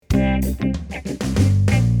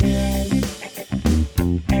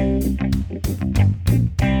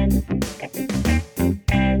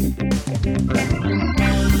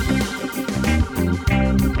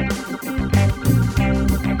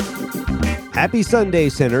Happy Sunday,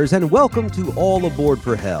 sinners, and welcome to All Aboard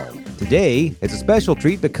for Hell. Today, it's a special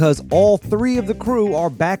treat because all three of the crew are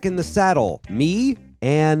back in the saddle. Me,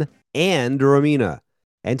 Anne, and Romina.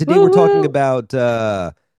 And today we're talking about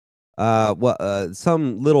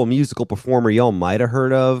some little musical performer y'all might have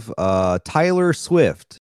heard of, Tyler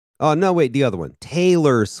Swift. Oh, no, wait, the other one,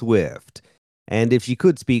 Taylor Swift. And if she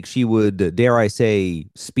could speak, she would, dare I say,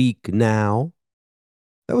 speak now.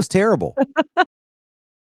 That was terrible.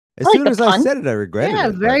 As soon as I said it, I regretted it. Yeah,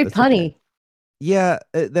 very punny. Okay. Yeah,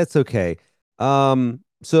 that's okay.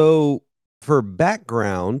 So for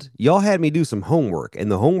background, y'all had me do some homework,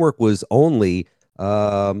 and the homework was only,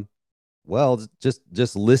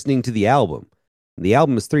 just listening to the album. The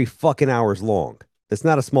album is 3 fucking hours long. That's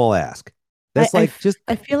not a small ask. That's I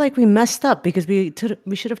feel like we messed up because we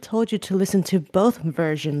should have told you to listen to both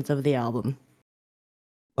versions of the album.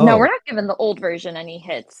 Oh. No, we're not giving the old version any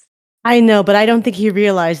hits. I know, but I don't think he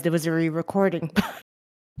realized it was a re-recording.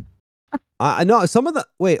 I know some of the.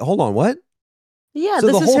 Wait, hold on. What? Yeah, so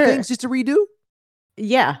this the is whole her. thing's just a redo.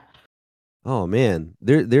 Yeah. Oh man,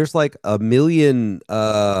 there's like a million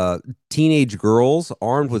teenage girls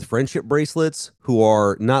armed with friendship bracelets who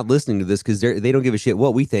are not listening to this because they don't give a shit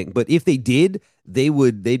what we think. But if they did,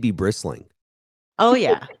 they'd be bristling. Oh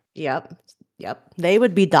yeah. Yep. They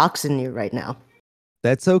would be doxing you right now.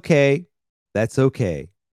 That's okay.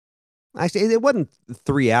 Actually, it wasn't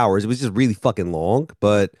 3 hours. It was just really fucking long.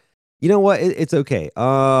 But you know what? It's okay.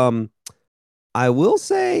 I will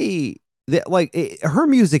say that her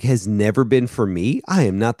music has never been for me. I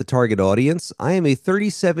am not the target audience. I am a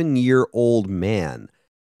 37-year-old man,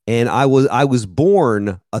 and I was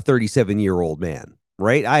born a 37-year-old man.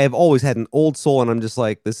 Right? I have always had an old soul, and I'm just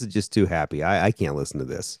like, this is just too happy. I can't listen to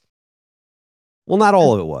this. Well, not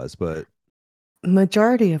all of it was, but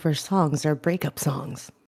majority of her songs are breakup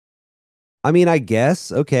songs. I mean, I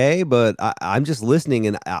guess, okay, but I'm just listening,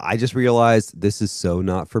 and I just realized this is so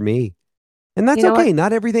not for me. And that's okay.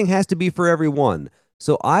 Not everything has to be for everyone.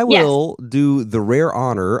 So I will do the rare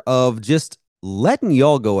honor of just letting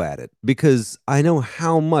y'all go at it, because I know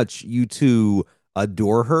how much you two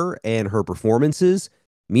adore her and her performances.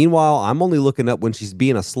 Meanwhile, I'm only looking up when she's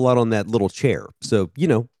being a slut on that little chair. So,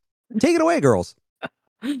 take it away, girls.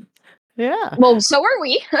 Yeah. Well, so are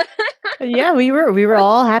we. Yeah, we were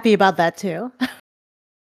all happy about that too.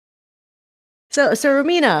 So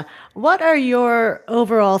Romina, what are your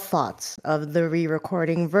overall thoughts of the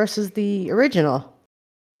re-recording versus the original?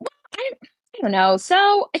 I don't know.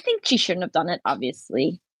 So I think she shouldn't have done it,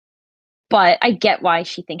 obviously, but I get why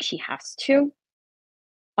she thinks she has to.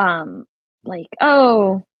 It's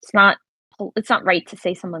not right to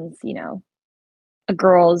say someone's, a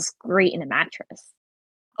girl's great in a mattress.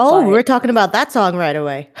 Oh, we're talking about that song right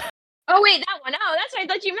away. Oh, wait, that one. Oh, that's what I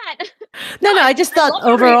thought you meant. No, I just thought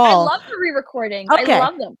overall. I love the re-recordings. Okay. I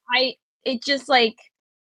love them. It just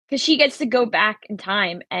because she gets to go back in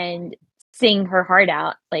time and sing her heart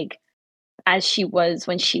out, as she was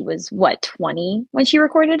when she was, 20 when she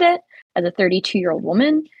recorded it as a 32-year-old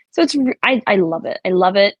woman. So I love it. I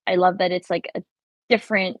love it. I love that it's a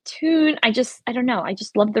different tune. I don't know. I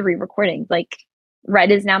just love the re-recordings.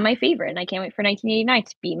 Red is now my favorite, and I can't wait for 1989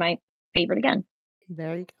 to be my favorite again.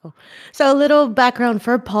 There you go. So a little background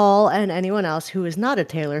for Paul and anyone else who is not a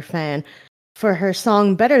Taylor fan. For her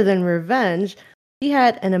song Better Than Revenge, she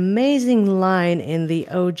had an amazing line in the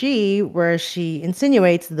OG where she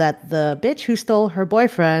insinuates that the bitch who stole her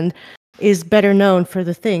boyfriend is better known for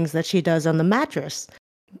the things that she does on the mattress.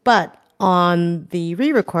 But on the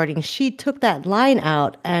re-recording, she took that line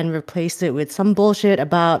out and replaced it with some bullshit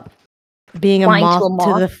about being a moth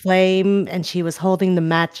to the flame, and she was holding the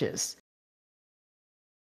matches.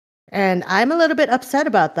 And I'm a little bit upset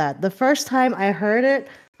about that. The first time I heard it,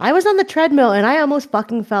 I was on the treadmill and I almost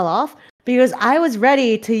fucking fell off because I was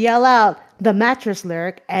ready to yell out the mattress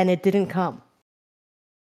lyric and it didn't come.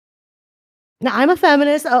 Now, I'm a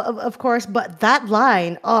feminist, of course, but that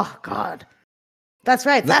line, oh God. That's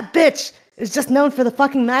right. That bitch is just known for the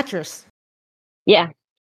fucking mattress. Yeah.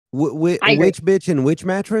 Which bitch and which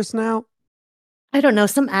mattress now? I don't know.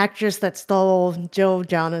 Some actress that stole Joe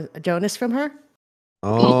Jonas from her.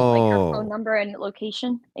 Oh. Her phone number and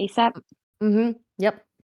location ASAP. Mm-hmm. Yep.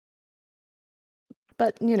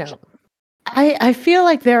 But, I feel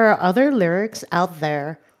like there are other lyrics out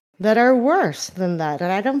there that are worse than that.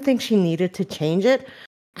 And I don't think she needed to change it.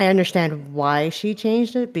 I understand why she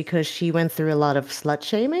changed it, because she went through a lot of slut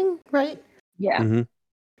shaming, right? Yeah.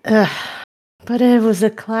 Mm-hmm. But it was a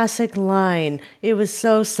classic line. It was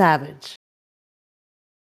so savage.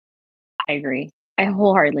 I agree. I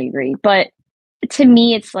wholeheartedly agree. But to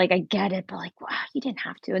me, it's like I get it, but like, wow, you didn't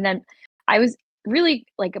have to. And then I was really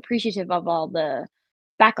like appreciative of all the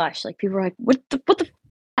backlash. Like people were like, what the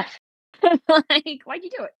f? Like, why'd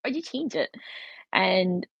you do it? Why'd you change it?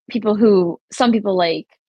 And some people like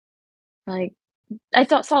I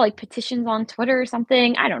thought saw like petitions on Twitter or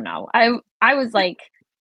something. I don't know. I was like,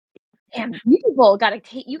 damn,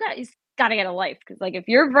 you guys gotta get a life because like if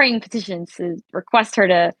you're writing petitions to request her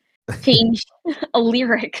to change a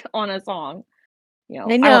lyric on a song, I I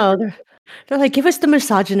don't. know. They're like, give us the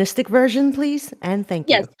misogynistic version, please, and thank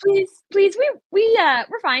Yes, you. please.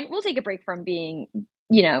 We're fine. We'll take a break from being,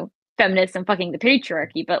 feminist and fucking the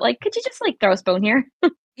patriarchy. But like, could you just like throw us bone here?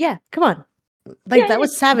 Yeah, come on. Like Yeah, that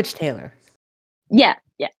was Savage Taylor. yeah.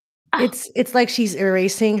 Oh, It's like she's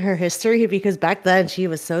erasing her history because back then she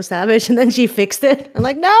was so savage and then she fixed it. I'm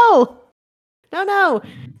like, no. No, no.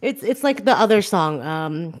 It's like the other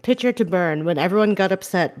song, Picture to Burn, when everyone got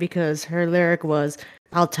upset because her lyric was,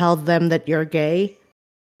 I'll tell them that you're gay.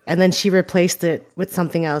 And then she replaced it with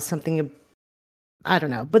something else, something I don't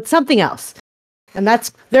know, but something else. And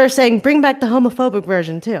they're saying bring back the homophobic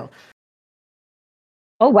version too.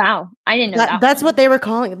 oh wow, I didn't know That's one. what they were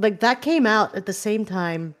calling it. Like that came out at the same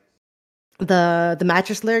time the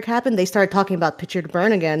mattress lyric happened. They started talking about Picture to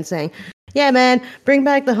Burn again, saying, "Yeah, man, bring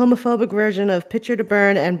back the homophobic version of Picture to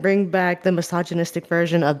Burn and bring back the misogynistic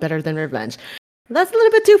version of Better Than Revenge." That's a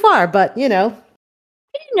little bit too far, but I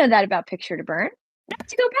didn't know that about Picture to Burn. I have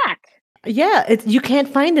to go back. yeah, you can't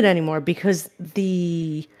find it anymore because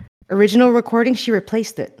the original recording she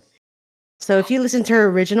replaced it. So if you listen to her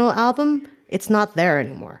original album, it's not there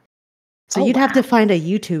anymore. So Oh you'd have to wow. find a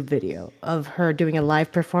YouTube video of her doing a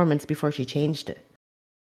live performance before she changed it.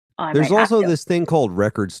 Oh, I There's might have also to. this thing called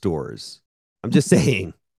record stores. I'm just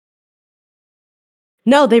saying.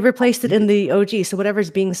 No, they replaced it You in could, the OG. So whatever's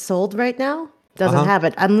being sold right now doesn't uh-huh. have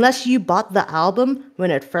it. Unless you bought the album when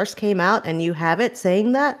it first came out and you have it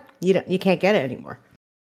saying that, you can't get it anymore.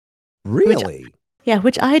 Which Really?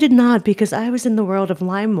 which I did not because I was in the world of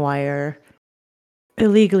LimeWire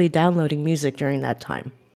illegally downloading music during that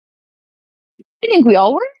time. I think we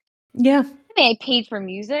all were. Yeah, I mean, I paid for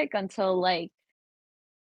music until like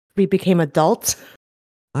we became adults.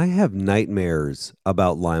 I have nightmares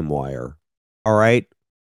about LimeWire. All right?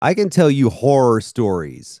 I can tell you horror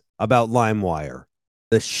stories about LimeWire.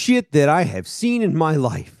 The shit that I have seen in my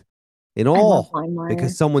life. And I love all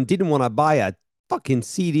because LimeWire. someone didn't want to buy a fucking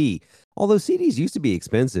CD. Although CDs used to be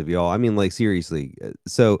expensive, y'all. I mean, like, seriously.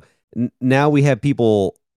 So now we have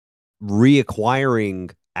people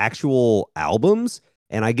reacquiring actual albums.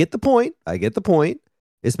 And I get the point. I get the point.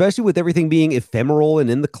 Especially with everything being ephemeral and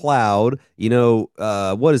in the cloud.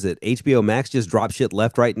 What is it? HBO Max just dropped shit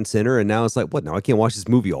left, right, and center. And now it's like, what? Now I can't watch this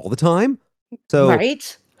movie all the time? So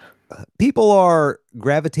Right? people are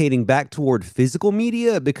gravitating back toward physical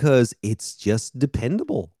media because it's just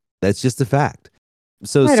dependable. That's just a fact.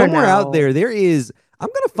 So I don't somewhere out know. there is, I'm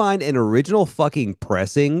going to find an original fucking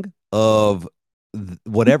pressing of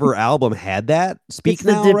whatever album had that. It's Speak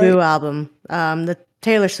the Now, debut right? album, the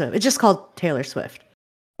Taylor Swift. It's just called Taylor Swift.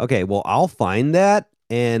 Okay, well, I'll find that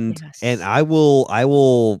and Yes. I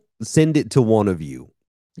will send it to one of you.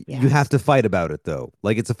 You have Yes. to fight about it though.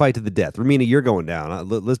 Like it's a fight to the death. Ramina, you're going down.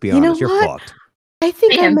 Let's be You know honest. You're what? fucked. I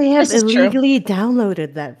think I may have This is true. illegally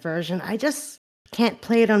downloaded that version. I just can't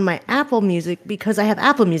play it on my Apple Music because I have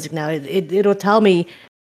Apple Music now. It'll tell me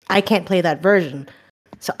I can't play that version.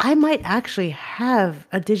 So I might actually have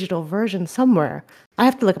a digital version somewhere. I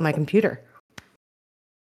have to look at my computer.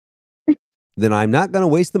 Then I'm not going to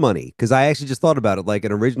waste the money because I actually just thought about it. Like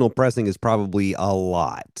an original pressing is probably a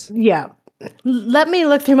lot. Yeah. Let me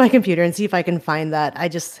look through my computer and see if I can find that. I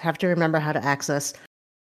just have to remember how to access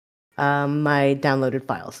my downloaded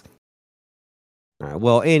files. All right.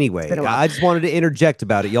 Well, It's been anyway, a while. I just wanted to interject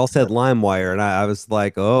about it. Y'all said LimeWire, and I was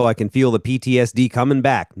like, oh, I can feel the PTSD coming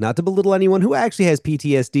back. Not to belittle anyone who actually has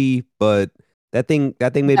PTSD, but that thing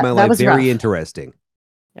made my That life was very rough. interesting.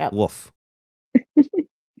 Yep. Woof.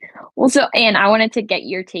 Well, so and I wanted to get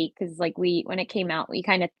your take because like when it came out, we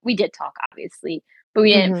did talk obviously, but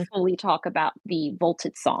we didn't Hmm. fully talk about the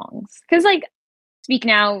vaulted songs because like Speak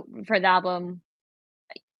Now for the album,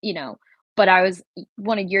 you know, but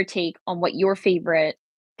wanted your take on what your favorite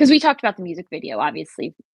because we talked about the music video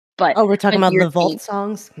obviously, but Oh, we're talking what's about your the Vault take?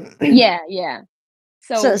 songs? Yeah.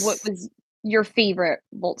 So So, what was your favorite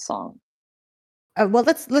Volt song? well,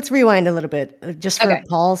 let's rewind a little bit, just for Okay.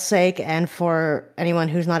 Paul's sake and for anyone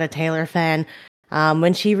who's not a Taylor fan.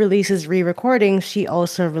 When she releases re-recordings, she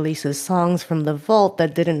also releases songs from the vault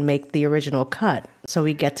that didn't make the original cut, so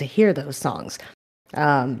we get to hear those songs.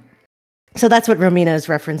 So that's what Romina is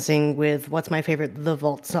referencing with "What's my favorite The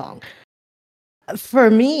Vault song?" For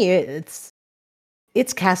me, it's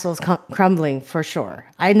Castles Crumbling for sure.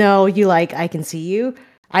 I know you like "I Can See You."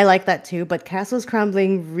 I like that too, but Castles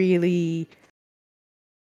Crumbling really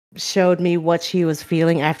showed me what she was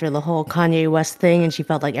feeling after the whole Kanye West thing, and she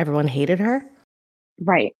felt like everyone hated her.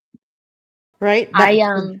 Right. Right?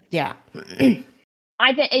 Yeah.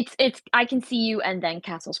 I think it's I Can See You and then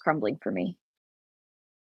Castles Crumbling for me.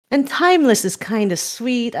 And Timeless is kind of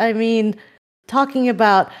sweet. I mean, talking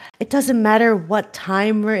about it doesn't matter what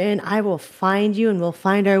time we're in, I will find you and we'll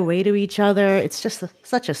find our way to each other. It's just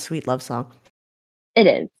such a sweet love song. It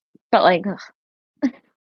is. But like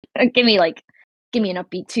give me an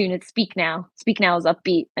upbeat tune. It's Speak Now. Speak Now is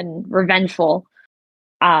upbeat and revengeful.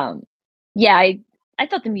 Yeah, I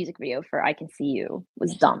thought the music video for I Can See You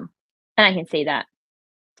was dumb. And I can say that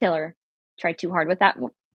Taylor tried too hard with that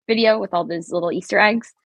video with all those little Easter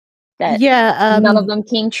eggs that none of them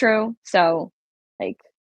came true. So, like,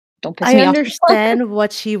 don't piss me I off. understand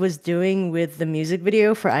what she was doing with the music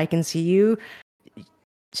video for I Can See You.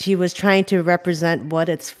 She was trying to represent what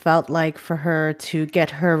it's felt like for her to get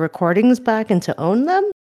her recordings back and to own them.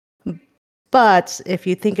 But if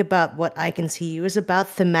you think about what I Can See You is about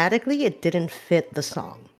thematically, it didn't fit the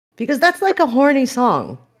song. Because that's like a horny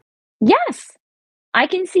song. Yes. I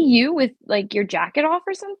can see you with like your jacket off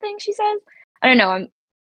or something, she says. I don't know.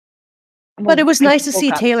 But it was nice to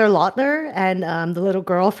see Taylor Lautner and the little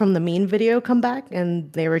girl from the Mean video come back,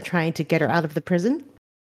 and they were trying to get her out of the prison.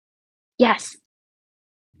 Yes.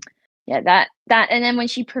 Yeah, that, and then when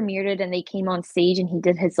she premiered it and they came on stage and he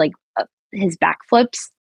did his his backflips,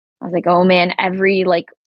 I was like, oh man, every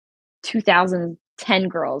 2010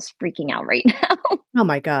 girl's freaking out right now. Oh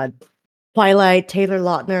my god. Twilight, Taylor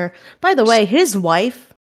Lautner. By the way, his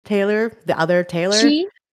wife, Taylor, the other Taylor,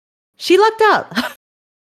 she lucked out.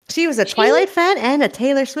 She was a Twilight fan and a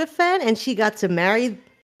Taylor Swift fan, and she got to marry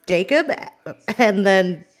Jacob and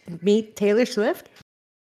then meet Taylor Swift.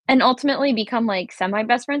 And ultimately become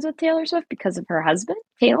semi-best friends with Taylor Swift because of her husband,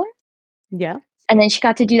 Taylor. Yeah. And then she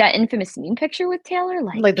got to do that infamous meme picture with Taylor.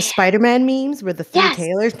 Like the Spider-Man memes where the three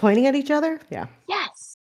Taylors pointing at each other? Yeah.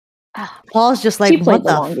 Yes. Paul's just like, what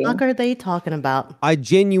the fuck are they talking about? I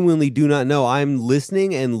genuinely do not know. I'm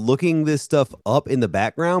listening and looking this stuff up in the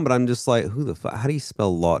background, but I'm just like, who the fuck? How do you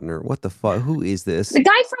spell Lautner? What the fuck? Who is this? The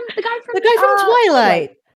guy from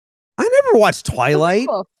Twilight. I never watched Twilight.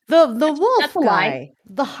 The wolf guy.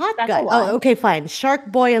 The hot guy. Oh, okay, fine.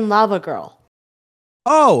 Shark Boy and Lava Girl.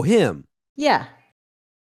 Oh, him. Yeah.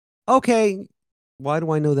 Okay. Why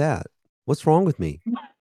do I know that? What's wrong with me?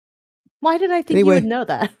 Why did I think you would know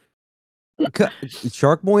that?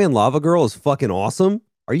 Shark Boy and Lava Girl is fucking awesome.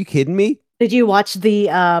 Are you kidding me? Did you watch the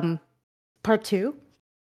part 2?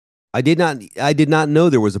 I did not know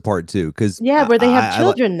there was a part 2 because where they have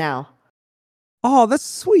children now. Oh, that's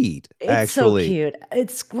sweet. It's actually. So cute.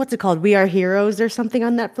 It's what's it called? We Are Heroes or something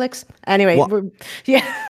on Netflix. Anyway,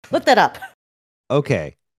 look that up.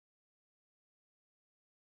 Okay.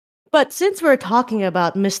 But since we're talking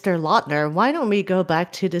about Mr. Lautner, why don't we go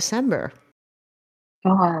back to December?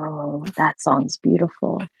 Oh, that song's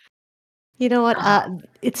beautiful. You know what?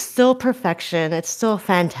 It's still perfection. It's still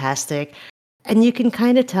fantastic. And you can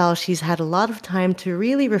kind of tell she's had a lot of time to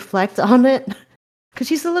really reflect on it because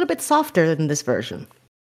she's a little bit softer than this version.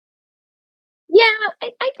 Yeah,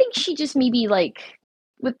 I think she just maybe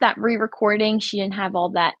with that re-recording, she didn't have all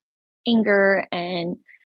that anger and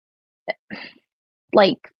I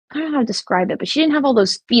don't know how to describe it, but she didn't have all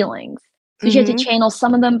those feelings. So she had to channel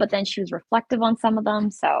some of them, but then she was reflective on some of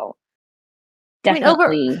them. So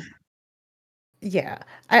definitely.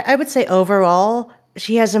 I would say overall,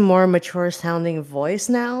 she has a more mature sounding voice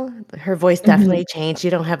now. Her voice definitely changed. You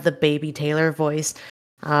don't have the baby Taylor voice.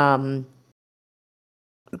 But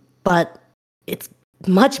it's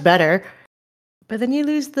much better. But then you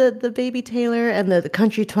lose the baby Taylor and the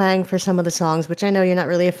country twang for some of the songs, which I know you're not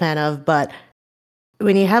really a fan of, but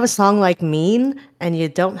when you have a song like Mean and you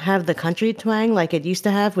don't have the country twang like it used to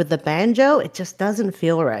have with the banjo, it just doesn't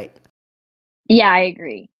feel right. Yeah, I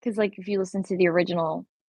agree. Because if you listen to the original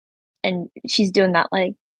and she's doing that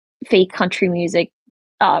fake country music,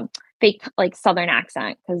 fake Southern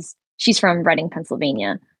accent because she's from Reading,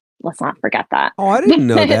 Pennsylvania. Let's not forget that. Oh, I didn't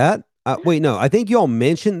know that. Wait, no, I think y'all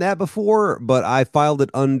mentioned that before, but I filed it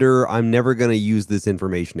under I'm never going to use this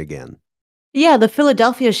information again. Yeah, the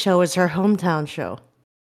Philadelphia show is her hometown show.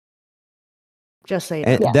 Just so you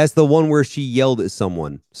know. And that's the one where she yelled at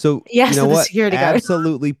someone. So, yes, you know what? Security guard.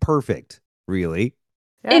 Absolutely perfect. really.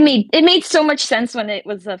 Yeah. It made so much sense when it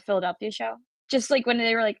was a Philadelphia show. Just like when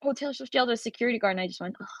they were like, "Oh, Taylor Swift yelled at a security guard," and I just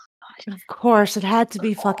went, "Oh God, Of course, it had to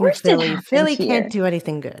be of fucking course it Philly. happened Philly here. can't do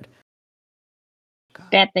anything good.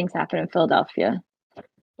 Bad things happen in Philadelphia."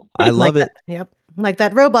 I love it. Yep. Like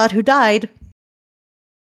that robot who died.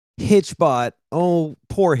 Hitchbot. Oh,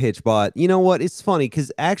 poor Hitchbot. You know what? It's funny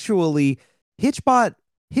because actually, Hitchbot,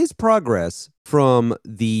 his progress from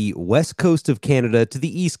the west coast of Canada to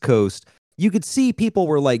the east coast, you could see people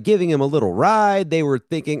were like giving him a little ride. They were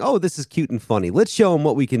thinking, oh, this is cute and funny. Let's show him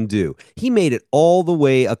what we can do. He made it all the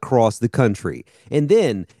way across the country. And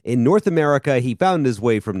then in North America, he found his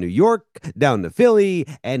way from New York down to Philly,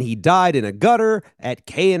 and he died in a gutter at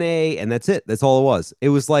K&A, and that's it. That's all it was. It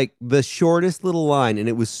was like the shortest little line, and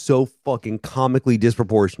it was so fucking comically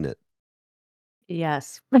disproportionate.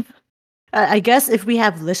 Yes. I guess if we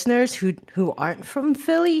have listeners who aren't from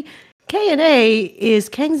Philly, K&A is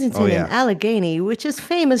Kensington Oh, yeah. and Allegheny, which is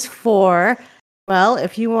famous for, well,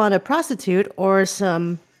 if you want a prostitute or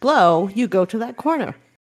some blow, you go to that corner.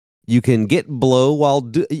 You can get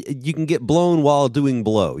you can get blown while doing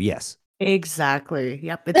blow. Yes. Exactly.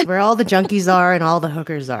 Yep. It's where all the junkies are and all the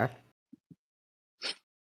hookers are.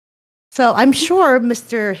 So I'm sure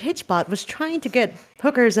Mr. Hitchbot was trying to get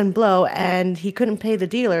hookers and blow, and he couldn't pay the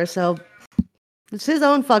dealer, so it's his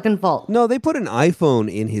own fucking fault. No, they put an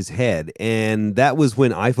iPhone in his head, and that was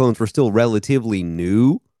when iPhones were still relatively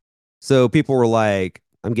new. So people were like,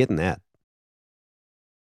 I'm getting that.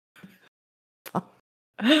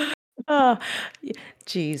 Oh,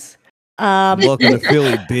 jeez. Welcome to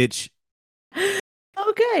Philly, bitch.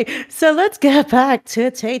 Okay, so let's get back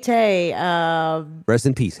to Tay Tay. Rest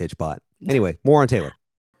in peace, Hitchbot. Anyway, more on Taylor.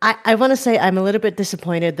 I want to say I'm a little bit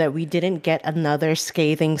disappointed that we didn't get another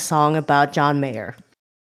scathing song about John Mayer.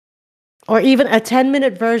 Or even a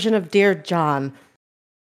 10-minute version of Dear John.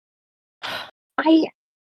 I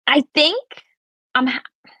think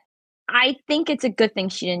I think it's a good thing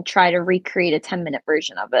she didn't try to recreate a 10-minute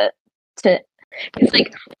version of it. It's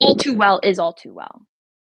like All Too Well is All Too Well.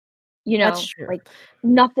 You know, That's true. like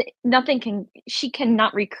she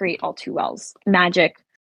cannot recreate All Too Well's magic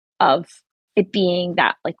of it being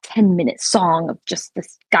that like 10-minute song of just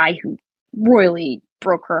this guy who royally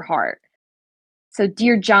broke her heart. So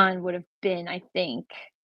Dear John would have been, I think,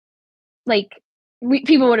 like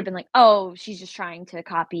people would have been like, oh, she's just trying to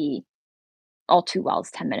copy All Too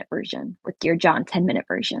Well's 10-minute version with Dear John 10-minute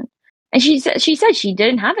version. And she said she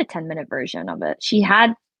didn't have a 10-minute version of it. She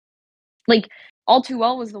had like All Too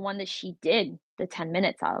Well was the one that she did the 10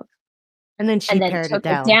 minutes of. And then she then pared took it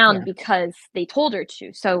down. yeah. Yeah. because they told her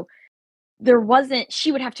to. So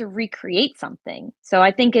she would have to recreate something. So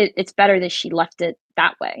I think it's better that she left it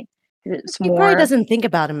that way. It's She probably doesn't think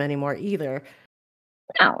about him anymore either.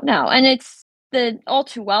 No. And it's the All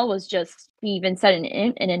Too Well was just, he even said in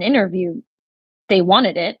an interview, they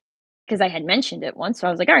wanted it because I had mentioned it once. So I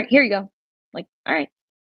was like, all right, here you go. Like, all right.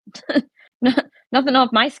 Nothing off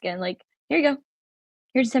my skin. Like, here you go.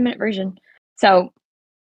 Here's a 10-minute version. So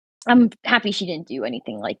I'm happy she didn't do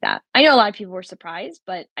anything like that. I know a lot of people were surprised,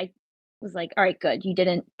 but I was like, all right, good. You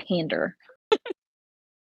didn't pander.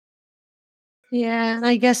 Yeah, and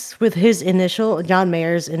I guess with John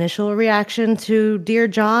Mayer's initial reaction to Dear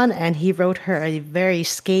John, and he wrote her a very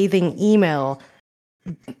scathing email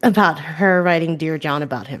about her writing Dear John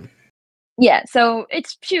about him. Yeah, so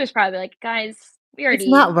she was probably like, guys, we already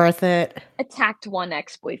It's not worth it. attacked one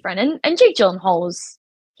ex-boyfriend, and Jake Gyllenhaal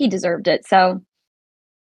he deserved it. So,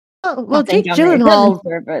 well, Jake Gyllenhaal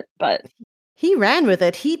deserve it, but he ran with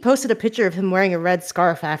it. He posted a picture of him wearing a red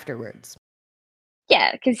scarf afterwards.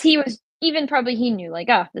 Yeah, because he knew like,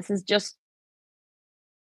 this is just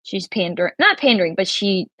she's not pandering, but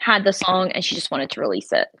she had the song and she just wanted to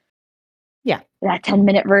release it. Yeah, that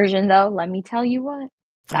 10-minute version though, let me tell you what,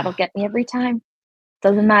 that'll get me every time.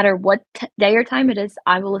 Doesn't matter what day or time it is,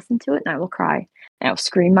 I will listen to it and I will cry and I'll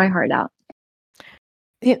scream my heart out.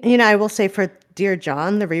 You know, I will say for Dear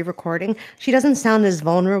John, the re-recording, she doesn't sound as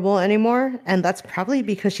vulnerable anymore, and that's probably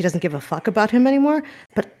because she doesn't give a fuck about him anymore.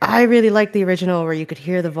 But I really like the original where you could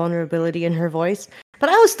hear the vulnerability in her voice. But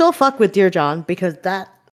I would still fuck with Dear John because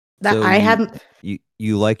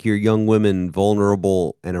you like your young women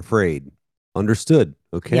vulnerable and afraid. Understood.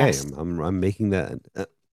 Okay, yes. I'm making that.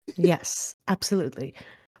 Yes, absolutely.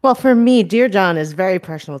 Well, for me, Dear John is very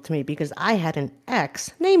personal to me because I had an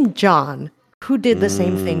ex named John who did the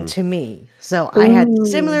same thing to me. So I had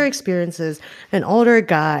similar experiences, an older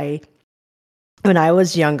guy when I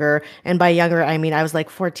was younger. And by younger, I mean I was like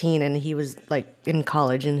 14 and he was like in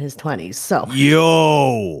college in his 20s. So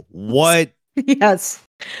yo, what? Yes.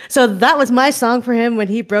 So that was my song for him when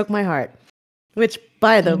he broke my heart, which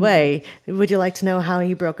By the way, would you like to know how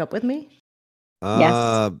he broke up with me?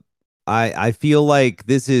 Yes. I feel like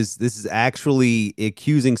this is actually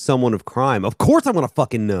accusing someone of crime. Of course I'm gonna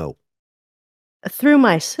fucking know. Through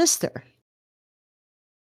my sister.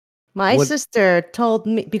 My What? sister told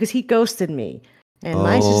me because he ghosted me. And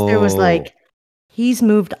my sister was Oh. like, he's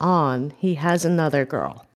moved on. He has another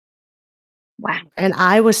girl. Wow. And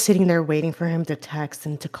I was sitting there waiting for him to text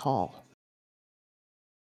and to call.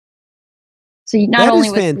 So not That only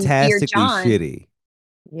is was he Dear fantastically John, shitty.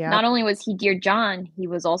 not only was he Dear John, he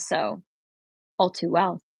was also All Too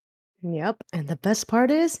Well. Yep. And the best part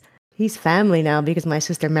is, he's family now because my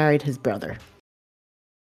sister married his brother.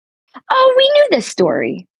 Oh, we knew this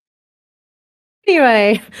story.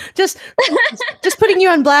 Anyway, just putting you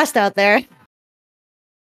on blast out there.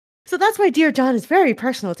 So that's why Dear John is very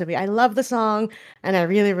personal to me. I love the song and I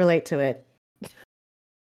really relate to it.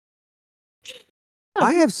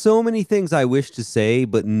 I have so many things I wish to say,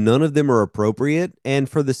 but none of them are appropriate. And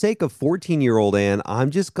for the sake of 14-year-old Anne,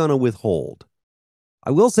 I'm just gonna withhold.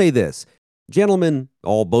 I will say this, gentlemen,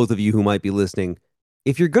 both of you who might be listening,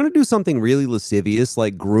 if you're gonna do something really lascivious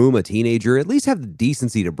like groom a teenager, at least have the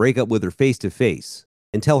decency to break up with her face to face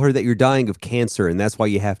and tell her that you're dying of cancer and that's why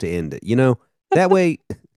you have to end it. You know, that way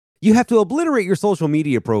you have to obliterate your social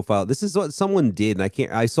media profile. This is what someone did,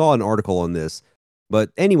 and I saw an article on this. But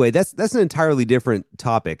anyway, that's an entirely different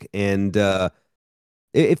topic. And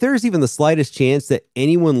if there's even the slightest chance that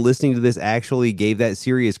anyone listening to this actually gave that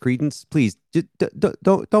serious credence, please just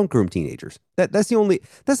don't groom teenagers. That's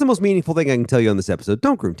the most meaningful thing I can tell you on this episode.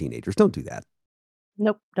 Don't groom teenagers. Don't do that.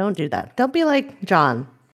 Nope, don't do that. Don't be like John.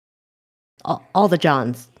 All the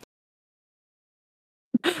Johns.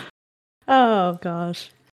 Oh gosh.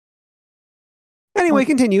 Anyway,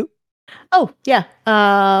 continue. Oh yeah.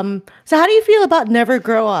 So how do you feel about Never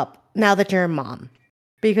Grow Up now that you're a mom?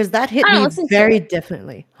 Because that hit I don't me listen to very it.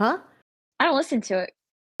 differently, huh? I don't listen to it.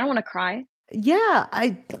 I don't want to cry. Yeah,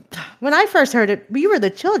 when I first heard it, we were the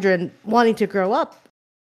children wanting to grow up,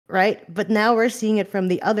 right? But now we're seeing it from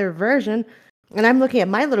the other version, and I'm looking at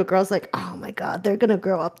my little girls like, oh my god, they're gonna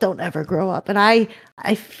grow up. Don't ever grow up, and I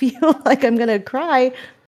feel like I'm gonna cry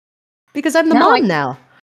because I'm the No, mom now.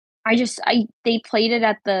 they played it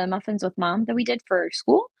at the Muffins with Mom that we did for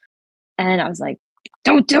school, and I was like,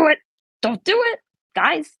 don't do it. Don't do it.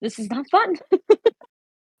 Guys, this is not fun.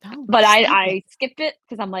 No, But stop it. I skipped it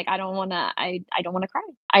because I'm like, I don't wanna cry.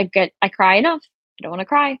 I cry enough. I don't wanna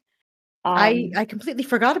cry. I completely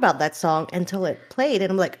forgot about that song until it played, and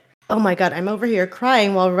I'm like, oh my god, I'm over here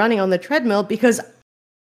crying while running on the treadmill because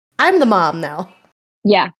I'm the mom now.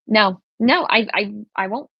 Yeah, no, I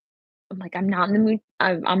won't. I'm like, I'm not in the mood.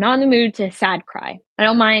 I'm not in the mood to sad cry. I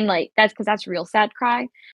don't mind like that's because that's real sad cry.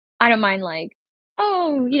 I don't mind like,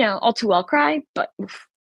 oh, all too well cry. But oof,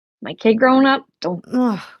 my kid growing up, don't.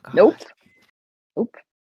 Oh, God. Nope.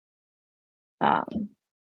 Um,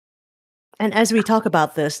 And as we talk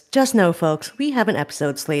about this, just know, folks, we have an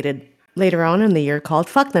episode slated later on in the year called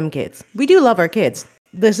 "Fuck Them Kids." We do love our kids.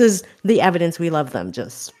 This is the evidence we love them.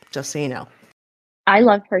 Just so you know. I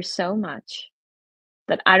love her so much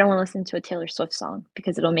that I don't want to listen to a Taylor Swift song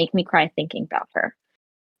because it'll make me cry thinking about her.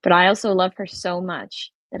 But I also love her so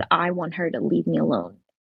much that I want her to leave me alone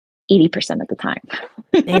 80% of the time.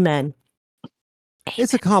 Amen.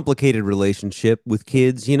 It's a complicated relationship with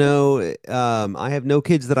kids, you know. I have no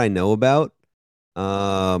kids that I know about.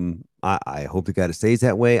 I hope the God it stays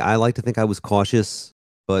that way. I like to think I was cautious,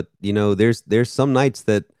 but there's some nights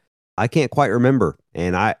that I can't quite remember,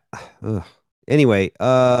 and anyway.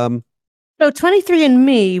 So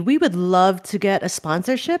 23andMe, we would love to get a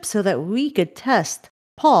sponsorship so that we could test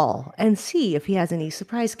Paul and see if he has any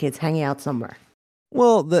surprise kids hanging out somewhere.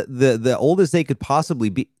 Well, the oldest they could possibly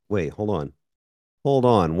be. Wait, hold on.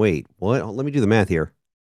 Wait, what? Let me do the math here.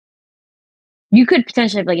 You could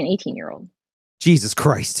potentially have like an 18-year-old. Jesus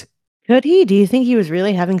Christ. Could he? Do you think he was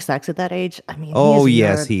really having sex at that age? I mean, Oh, he is a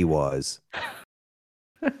yes, nerd. he was.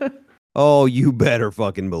 Oh, you better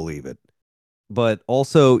fucking believe it. But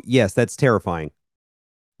also, yes, that's terrifying.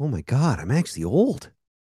 Oh my God, I'm actually old.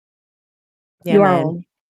 Yeah, You are man. old.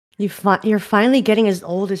 You're finally getting as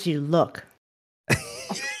old as you look.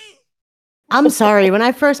 I'm sorry. When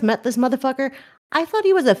I first met this motherfucker, I thought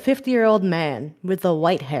he was a 50-year-old man with the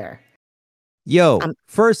white hair. Yo, Um,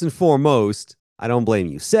 first and foremost, I don't blame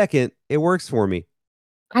you. Second, it works for me.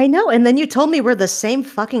 I know. And then you told me we're the same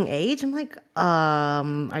fucking age. I'm like,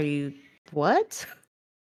 are you what?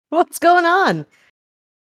 What's going on?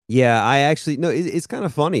 Yeah, I actually no. It's kind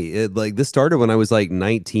of funny. Like this started when I was like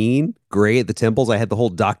 19, gray at the temples. I had the whole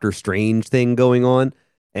Doctor Strange thing going on,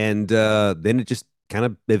 and then it just kind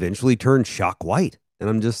of eventually turned shock white. And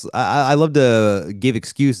I'm just, I love to give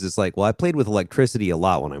excuses. It's like, well, I played with electricity a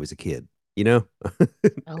lot when I was a kid, you know?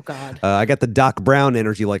 Oh God. I got the Doc Brown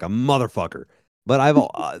energy like a motherfucker. But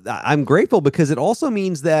I'm grateful because it also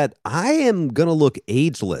means that I am gonna look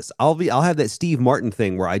ageless. I'll have that Steve Martin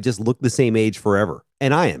thing where I just look the same age forever,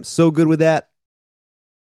 and I am so good with that.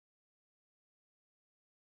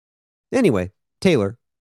 Anyway, Taylor,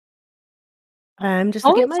 I'm just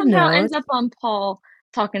looking Always at my somehow ends notes. up on Paul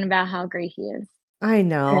talking about how great he is. I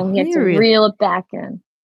know. And we had to You're reel it back in. what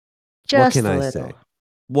just can a I little. say?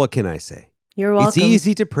 What can I say? You're It's welcome.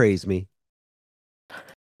 easy to praise me.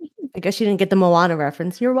 I guess you didn't get the Moana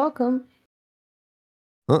reference. You're welcome.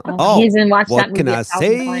 Huh? He Oh, hasn't watched that what can movie I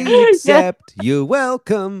 1,000 times. say except you're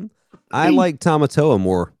welcome? I like Tamatoa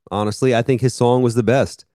more, honestly. I think his song was the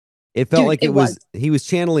best. It felt Dude, like it was. he was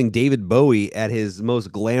channeling David Bowie at his most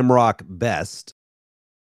glam rock best.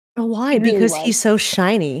 Why? It really Because was. he's so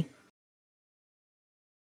shiny.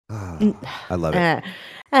 I love it.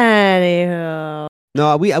 Anywho.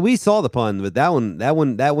 No, we saw the pun, but that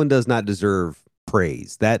one does not deserve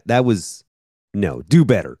praise. That was no, do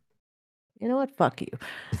better. You know what? Fuck you.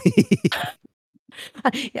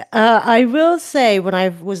 I will say when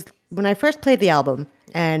I first played the album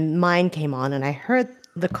and mine came on and I heard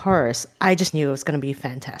the chorus, I just knew it was going to be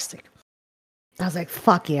fantastic. I was like,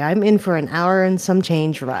 "Fuck yeah! I'm in for an hour and some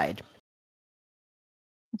change ride."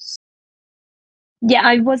 Yeah,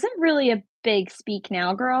 I wasn't really a big Speak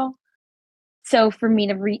Now girl. So for me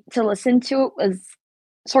to listen to it was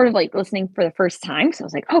sort of like listening for the first time. So I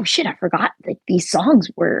was like, oh shit, I forgot like these songs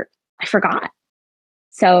were I forgot.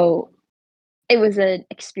 So it was an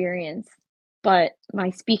experience. But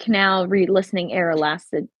my Speak Now re-listening era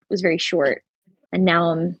was very short. And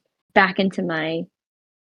now I'm back into my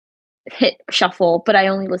hit shuffle, but I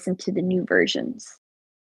only listen to the new versions.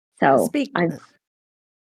 So Speak.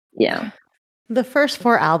 yeah. The first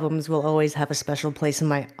 4 albums will always have a special place in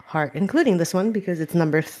my heart, including this one because it's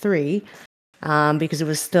number 3. Because it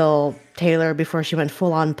was still Taylor before she went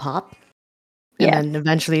full on pop, and Yeah. then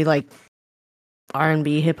eventually like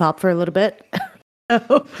R&B hip hop for a little bit.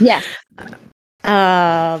 So, Yes.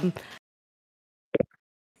 um,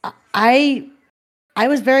 I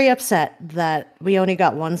was very upset that we only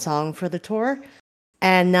got one song for the tour,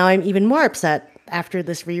 and now I'm even more upset after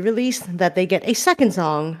this re-release that they get a second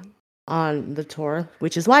song on the tour,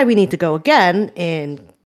 which is why we need to go again in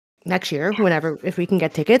next year, whenever if we can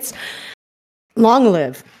get tickets. Long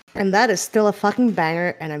Live. And that is still a fucking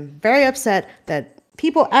banger, and I'm very upset that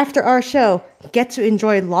people after our show get to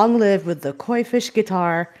enjoy Long Live with the koi fish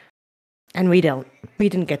guitar, and we don't. We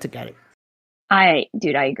didn't get to get it. I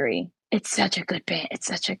agree. It's such a good band. It's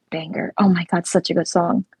such a banger. Oh my god, such a good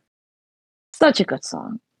song. Such a good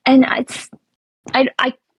song. And I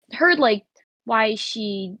heard like why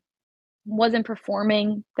she wasn't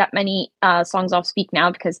performing that many songs off Speak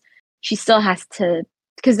Now because she still has to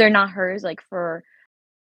because they're not hers like for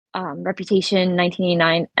Reputation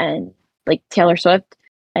 1989 and like Taylor Swift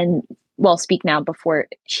and well Speak Now before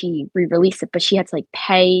she re-released it but she had to like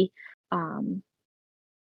pay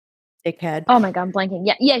Dickhead. oh my god, I'm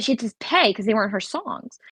blanking. Yeah, she had to pay because they weren't her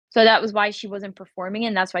songs. So that was why she wasn't performing,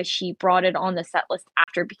 and that's why she brought it on the set list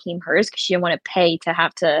after it became hers because she didn't want to pay to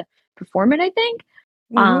have to perform it. I think.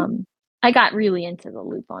 Mm-hmm. I got really into the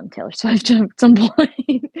loop on Taylor Swift at some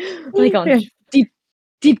point, like on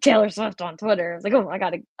deep Taylor Swift on Twitter. I was like, oh, I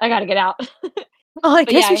gotta get out. Oh, I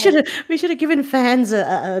But guess yeah, we should have given fans,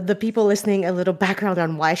 the people listening, a little background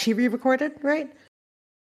on why she re-recorded, right?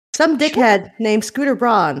 Some sure. dickhead named Scooter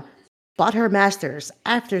Braun bought her masters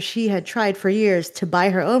after she had tried for years to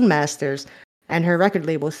buy her own masters, and her record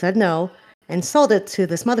label said no and sold it to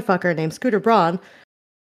this motherfucker named Scooter Braun.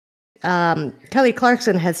 Kelly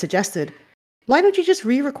Clarkson had suggested, why don't you just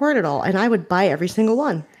re-record it all and I would buy every single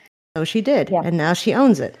one? So she did, Yeah, and now she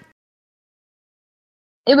owns it.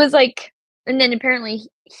 it was like, and then apparently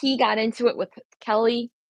he got into it with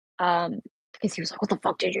Kelly, because he was like, what the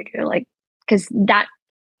fuck did you do? Like, because that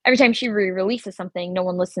every time she re-releases something, no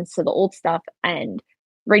one listens to the old stuff, and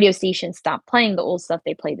radio stations stop playing the old stuff.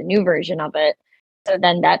 They play the new version of it. So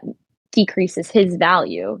then that decreases his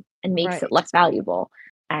value and makes it Right. less valuable.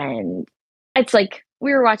 And it's like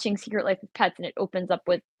we were watching Secret Life of Pets, and it opens up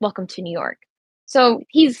with "Welcome to New York." So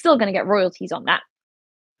he's still going to get royalties on that,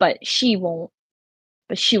 but she won't.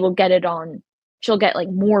 But she will get it on. She'll get like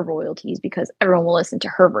more royalties because everyone will listen to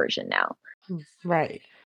her version now. Right.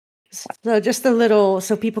 So just a little,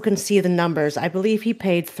 so people can see the numbers. I believe he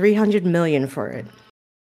paid 300 million for it.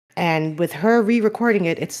 And with her re-recording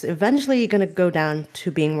it, it's eventually going to go down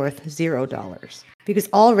to being worth $0 because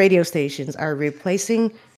all radio stations are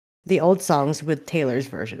replacing the old songs with Taylor's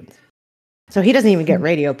versions. So he doesn't even get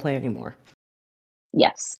radio play anymore.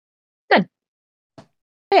 Yes.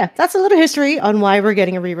 Yeah, that's a little history on why we're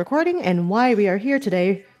getting a re-recording and why we are here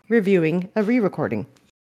today reviewing a re-recording.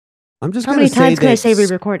 I'm just How gonna many say times can I that say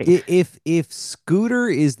re-recording? if Scooter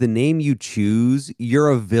is the name you choose, you're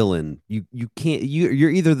a villain. You can't you're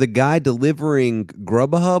either the guy delivering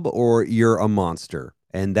Grubhub or you're a monster,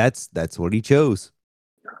 and that's what he chose.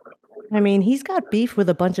 I mean, he's got beef with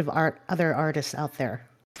a bunch of other artists out there,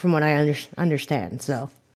 from what I understand. So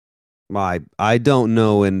I don't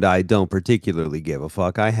know, and I don't particularly give a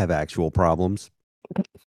fuck. I have actual problems.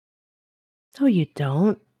 no, you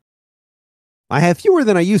don't. I have fewer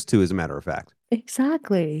than I used to, as a matter of fact.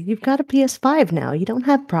 Exactly. You've got a PS5 now. You don't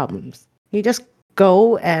have problems. You just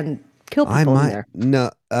go and kill I people in might there.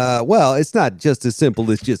 no. Well, it's not just as simple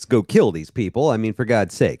as just go kill these people. I mean, for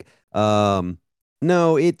God's sake.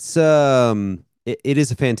 No, it's it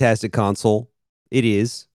is a fantastic console. It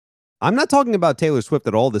is. I'm not talking about Taylor Swift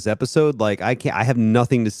at all this episode. Like I have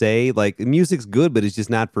nothing to say. Like the music's good, but it's just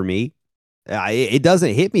not for me. It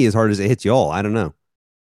doesn't hit me as hard as it hits y'all. I don't know.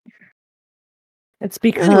 It's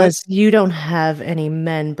because Anyway. you don't have any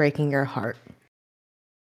men breaking your heart.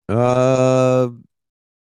 True.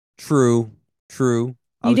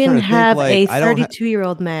 I You was trying didn't to think have like a I don't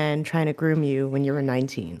 32-year-old man trying to groom you when you were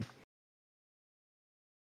 19.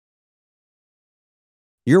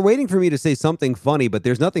 You're waiting for me to say something funny, but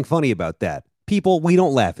there's nothing funny about that. People, we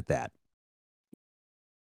don't laugh at that.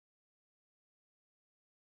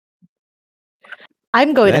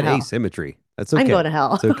 I'm going to That hell. asymmetry. That's okay. I'm going to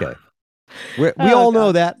hell. It's okay. We Oh, all know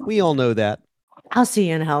God. that. We all know that. I'll see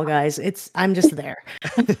you in hell, guys. I'm just there.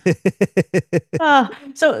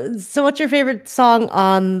 So what's your favorite song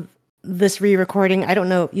on this re-recording? I don't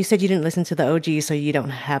know. You said you didn't listen to the OG, so you don't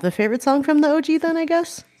have a favorite song from the OG then, I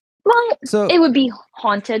guess? Well, So it would be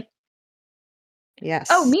Haunted. Yes.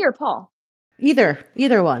 Oh, me or Paul? Either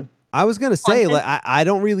one. I was gonna say, Haunted. like, I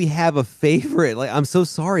don't really have a favorite. Like, I'm so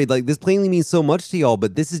sorry. Like, this plainly means so much to y'all,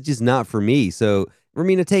 but this is just not for me. So,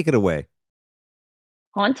 Ramina, take it away.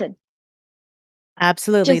 Haunted.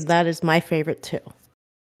 Absolutely. Just- That is my favorite too.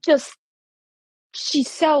 Just she's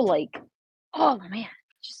so like, oh man,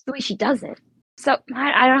 just the way she does it. So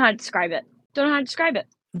I don't know how to describe it. Don't know how to describe it.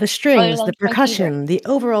 The strings, than the Frank percussion, the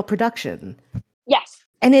overall production. Yes.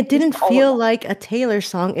 And it didn't Just all of feel that. like a Taylor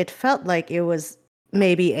song. It felt like it was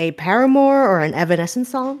maybe a Paramore or an Evanescence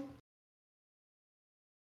song.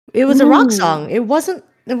 It was a rock Ooh. song. It wasn't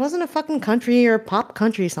a fucking country or pop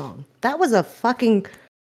country song. That was a fucking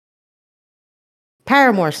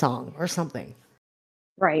Paramore song or something.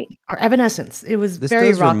 Right. Or Evanescence. It was This very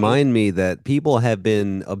does rocky. remind me that people have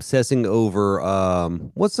been obsessing over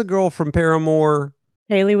what's the girl from Paramore?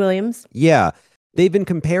 Hayley Williams. Yeah, they've been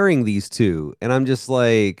comparing these two, and I'm just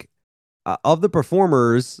like, of the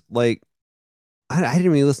performers, like, I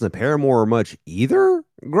didn't really listen to Paramore much either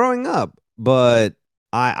growing up, but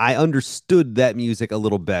I understood that music a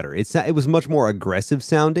little better. It was much more aggressive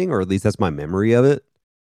sounding, or at least that's my memory of it.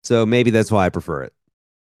 So maybe that's why I prefer it.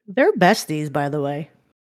 They're besties, by the way.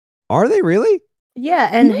 Are they really? Yeah,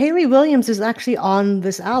 and Hayley Williams is actually on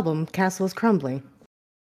this album, Castle's Crumbling.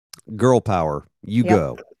 Girl power. You Yep.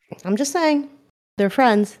 go. I'm just saying. They're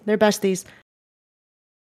friends. They're besties.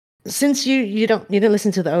 Since you didn't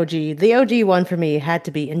listen to the OG one for me had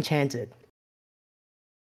to be Enchanted.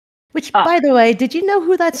 Which, by the way, did you know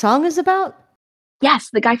who that song is about? Yes,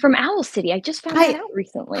 the guy from Owl City. I just found that out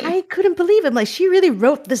recently. I couldn't believe it. Like, she really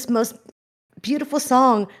wrote this most beautiful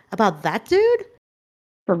song about that dude?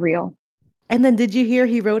 For real. And then did you hear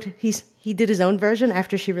he did his own version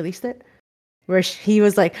after she released it? Where he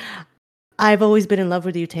was like, I've always been in love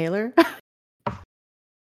with you, Taylor.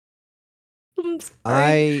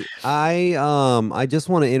 I just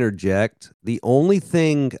want to interject. The only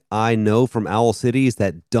thing I know from Owl City is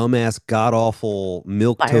that dumbass god awful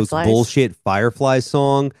milquetoast bullshit Firefly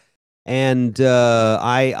song, and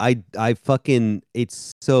I fucking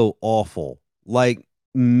it's so awful. Like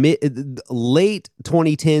late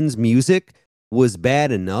 2010s music was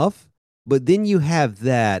bad enough, but then you have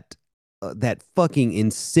that fucking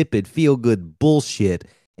insipid feel good bullshit,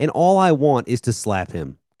 and all I want is to slap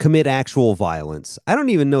him. Commit actual violence. I don't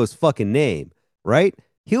even know his fucking name, right?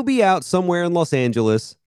 He'll be out somewhere in Los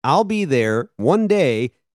Angeles. I'll be there one day.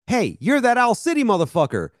 Hey, you're that Owl City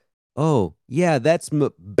motherfucker. Oh, yeah, that's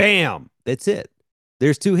bam. That's it.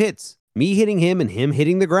 There's 2 hits. Me hitting him and him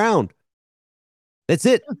hitting the ground. That's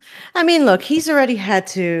it. I mean, look, he's already had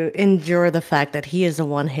to endure the fact that he is a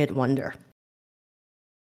one-hit wonder.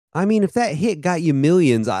 I mean, if that hit got you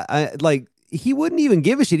millions, I like, he wouldn't even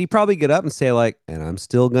give a shit. He'd probably get up and say like, and I'm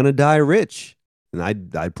still gonna die rich. And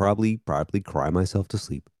I'd probably cry myself to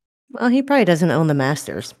sleep. Well, he probably doesn't own the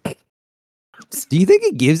masters. Do you think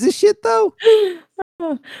he gives a shit though?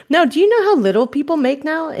 No, do you know how little people make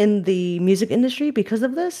now in the music industry because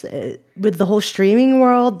of this? With the whole streaming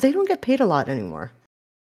world, they don't get paid a lot anymore.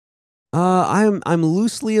 I'm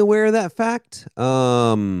loosely aware of that fact.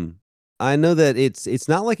 I know that it's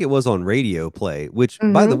not like it was on radio play, which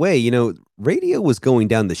by the Mm-hmm. way, radio was going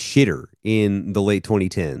down the shitter in the late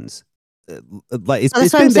 2010s. Like So that's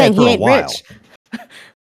it's what I'm been bad saying. for He a ain't while. rich.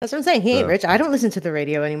 That's what I'm saying. He ain't So, rich. I don't listen to the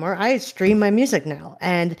radio anymore. I stream my music now.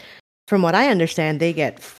 And from what I understand, they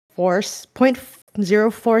get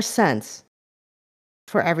 4.04 cents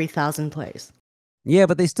for every 1,000 plays. yeah,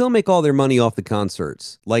 but they still make all their money off the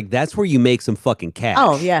concerts. Like that's where you make some fucking cash.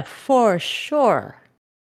 Oh, yeah, for sure.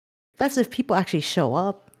 That's if people actually show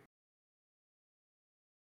up.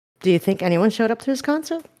 Do you think anyone showed up to his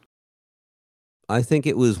concert? I think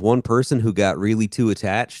it was one person who got really too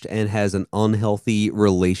attached and has an unhealthy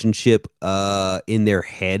relationship in their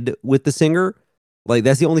head with the singer. Like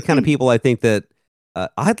that's the only kind of people I think that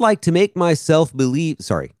I'd like to make myself believe.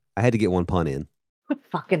 Sorry, I had to get one pun in.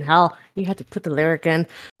 Fucking hell. You had to put the lyric in.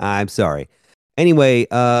 I'm sorry. Anyway,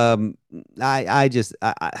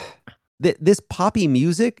 this poppy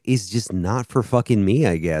music is just not for fucking me,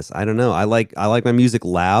 I guess. I don't know. I like my music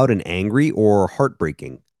loud and angry or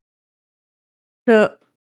heartbreaking. So,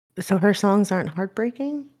 so her songs aren't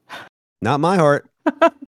heartbreaking? Not my heart.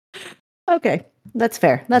 Okay, that's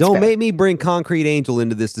fair. That's Don't fair. make me bring Concrete Angel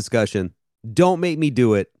into this discussion. Don't make me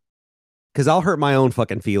do it. Because I'll hurt my own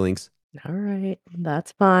fucking feelings. All right,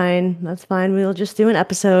 that's fine. That's fine. We'll just do an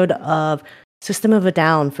episode of System of a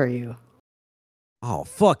Down for you. Oh,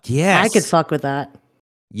 fuck yes. I could fuck with that.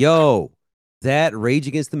 Yo, that Rage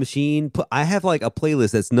Against the Machine. I have like a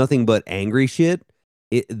playlist that's nothing but angry shit.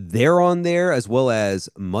 They're on there as well as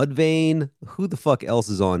Mudvayne. Who the fuck else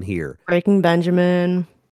is on here? Breaking Benjamin.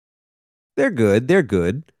 They're good. They're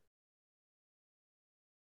good.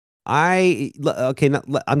 I'm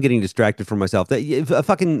getting distracted from myself. That's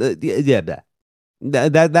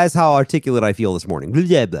how articulate I feel this morning.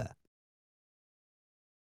 Blah, blah.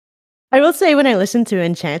 I will say, when I listened to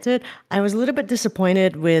Enchanted, I was a little bit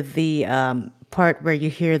disappointed with the part where you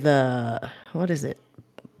hear what is it?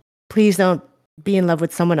 Please don't be in love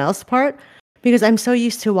with someone else part. Because I'm so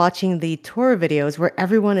used to watching the tour videos where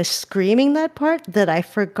everyone is screaming that part that I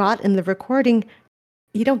forgot in the recording.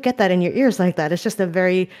 You don't get that in your ears like that. It's just a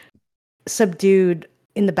very subdued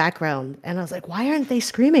in the background. And I was like, why aren't they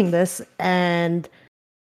screaming this? And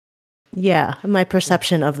yeah, my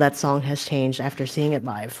perception of that song has changed after seeing it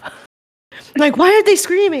live. Like, why aren't they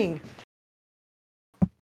screaming?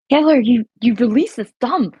 Taylor, you released this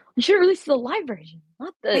dumb. You should have released the live version,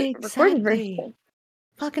 not the recorded Exactly. version.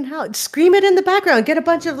 Fucking hell. Scream it in the background. Get a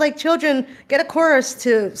bunch of like children, get a chorus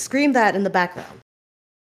to scream that in the background.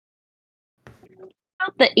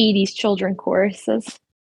 Not the 80s children choruses.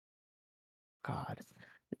 God.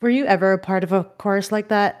 Were you ever a part of a chorus like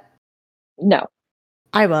that? No.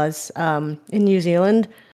 I was in New Zealand,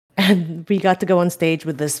 and we got to go on stage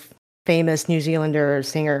with this famous New Zealander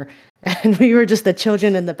singer, and we were just the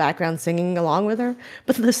children in the background singing along with her.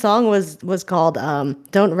 But the song was called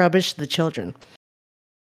 "Don't Rubbish the Children."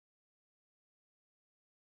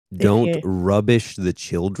 Don't rubbish the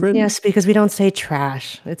children? Yes, because we don't say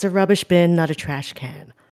trash. It's a rubbish bin, not a trash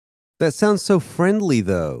can. That sounds so friendly,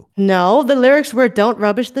 though. No, the lyrics were "Don't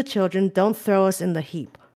rubbish the children, don't throw us in the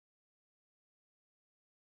heap."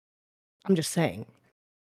 I'm just saying.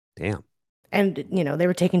 Damn. And, they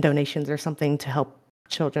were taking donations or something to help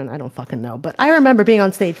children. I don't fucking know. But I remember being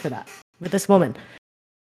on stage for that with this woman.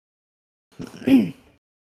 Okay.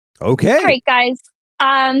 All right, guys.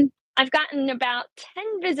 I've gotten about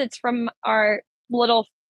 10 visits from our little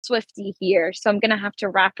Swiftie here, so I'm going to have to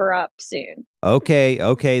wrap her up soon.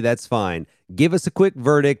 Okay, that's fine. Give us a quick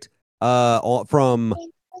verdict from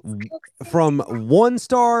 1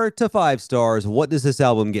 star to 5 stars. What does this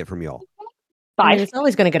album get from y'all? 5. I mean, it's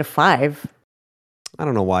always going to get a 5. I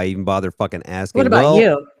don't know why I even bother fucking asking. What about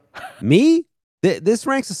you? Me? This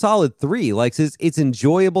ranks a solid 3. Like, it's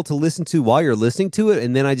enjoyable to listen to while you're listening to it,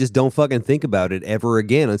 and then I just don't fucking think about it ever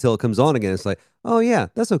again until it comes on again. It's like, oh yeah,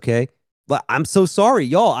 that's okay. But I'm so sorry,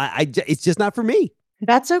 y'all. It's just not for me.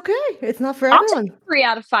 That's okay. It's not for I'll everyone. take 3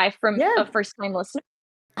 out of 5 from a first-time listener.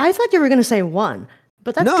 I thought you were going to say 1,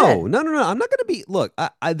 but that's No. good. I'm not going to be. Look,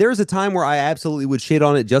 there's a time where I absolutely would shit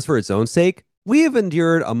on it just for its own sake. We have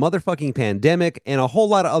endured a motherfucking pandemic and a whole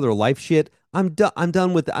lot of other life shit. I'm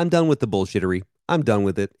done with the bullshittery. I'm done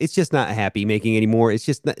with it. It's just not happy making anymore. It's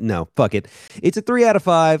just no, fuck it. It's a 3 out of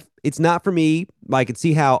 5. It's not for me. I can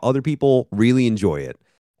see how other people really enjoy it.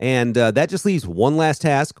 And that just leaves one last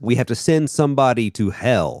task. We have to send somebody to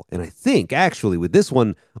hell. And I think, actually, with this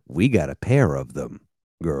one, we got a pair of them.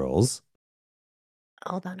 Girls.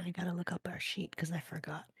 Hold on, I gotta look up our sheet because I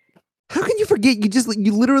forgot. How can you forget?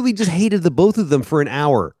 You literally just hated the both of them for an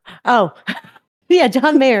hour. Oh, yeah,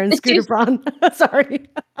 John Mayer and It's Scooter just- Braun. Sorry.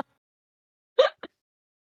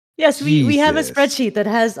 Yes, we have a Jesus. spreadsheet that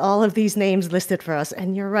has all of these names listed for us,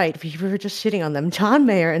 and you're right. We were just shitting on them. John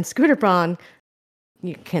Mayer and Scooter Braun,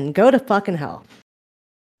 you can go to fucking hell.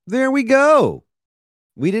 There we go.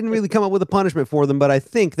 We didn't really come up with a punishment for them, but I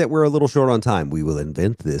think that we're a little short on time. We will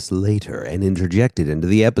invent this later and interject it into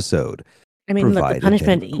the episode. I mean, look, the provided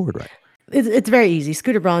punishment, they record right. it's very easy.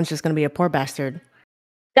 Scooter Braun's just going to be a poor bastard.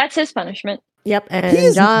 That's his punishment. Yep, He and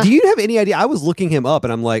is, John, do you have any idea? I was looking him up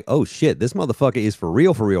and I'm like, oh shit, this motherfucker is for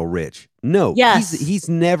real rich. No, Yes. he's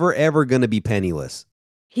never ever going to be penniless.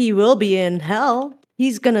 he will be in hell.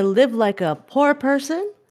 He's going to live like a poor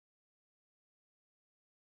person.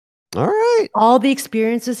 All right. All the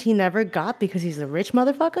experiences he never got because he's a rich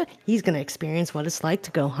motherfucker, he's going to experience what it's like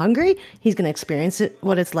to go hungry. He's going to experience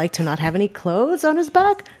what it's like to not have any clothes on his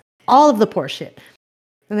back. All of the poor shit.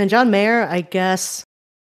 And then John Mayer, I guess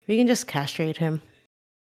we can just castrate him.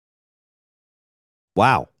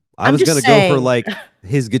 Wow. I I'm was just going to go for saying. like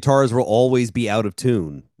his guitars will always be out of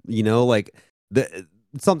tune, like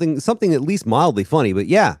something at least mildly funny, but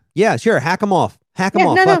yeah, sure, hack him off. Hack him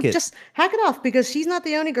off. Fuck it. Just hack it off because she's not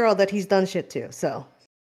the only girl that he's done shit to. So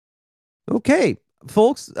Okay,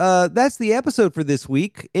 folks, that's the episode for this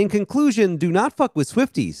week. In conclusion, do not fuck with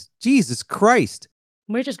Swifties. Jesus Christ.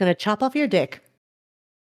 we're just going to chop off your dick.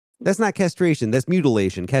 That's not castration. That's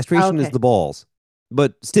mutilation. Castration is Okay. the balls.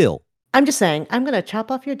 But still. I'm just saying, I'm going to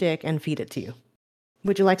chop off your dick and feed it to you.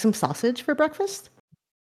 Would you like some sausage for breakfast?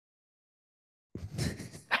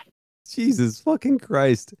 Jesus fucking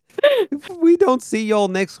Christ. If we don't see y'all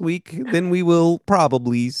next week, then we will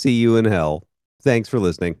probably see you in hell. Thanks for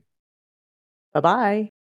listening.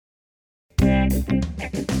 Bye-bye.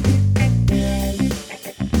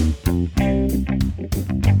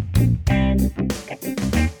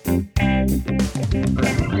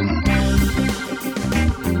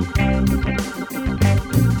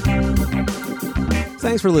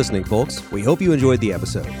 Thanks for listening, folks. We hope you enjoyed the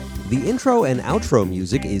episode. The intro and outro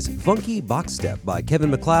music is Funky Box Step by Kevin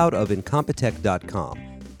MacLeod of Incompetech.com,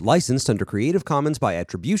 licensed under Creative Commons by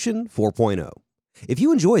Attribution 4.0. If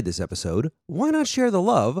you enjoyed this episode, why not share the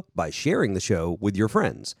love by sharing the show with your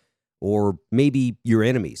friends? Or maybe your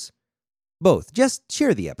enemies. Both. Just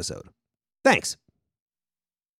share the episode. Thanks.